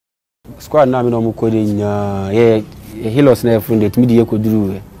squad na me no mo kodi nya helos na friend it me de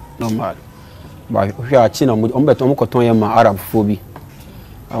yekoduru normal ba hwe achi na mo beto mo koton ye ma Arab phobi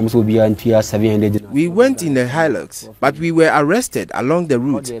so be antia 700. We went in the Hilux, but we were arrested along the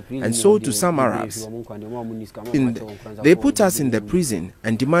route and sold to some Arabs. They put us in the prison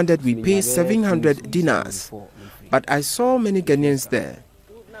and demanded we pay 700 dinars. But I saw many Ghanaians there.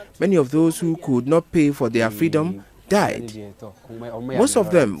 Many of those who could not pay for their freedom died. Most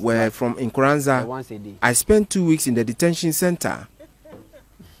of them were from Nkoranza. I spent 2 weeks in the detention center.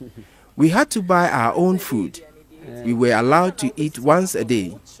 We had to buy our own food. We were allowed to eat once a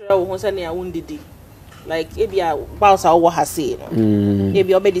day. Like ebia boss our has say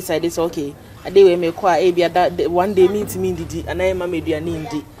ebia obe decided okay a day we make kwa ebia that one day meet me didi and I mama aduane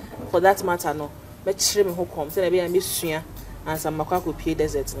ndi for that matter no me chire me ho kom say na bia me sua ansa makwa ko pie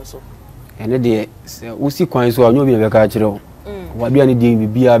desert no so ene de usi kwan so anyo bi na be ka chire o wa bia ne din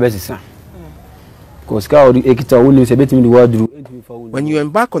bibia be sesa because ka o ekita woni se betimi di wadru. When you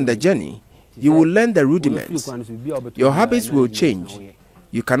embark on the journey, you will learn the rudiments. Your habits will change.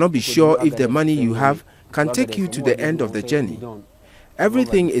 You cannot be sure if the money you have can take you to the end of the journey.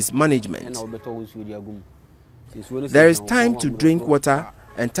 Everything is management. There is time to drink water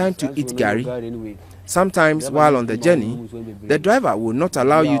and time to eat gari. Sometimes while on the journey, the driver will not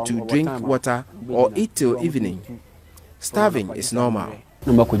allow you to drink water or eat till evening. Starving is normal. I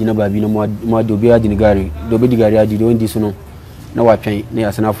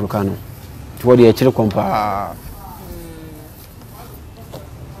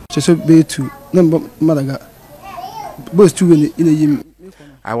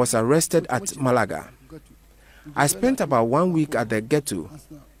was arrested at Malaga. I spent about 1 week at the ghetto.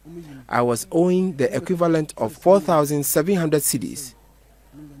 I was owing the equivalent of 4,700 cedis.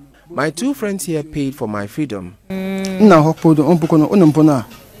 My 2 friends here paid for my freedom. You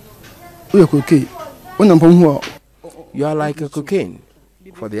are like a cocaine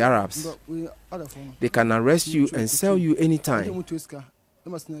for the Arabs. They can arrest you and sell you anytime.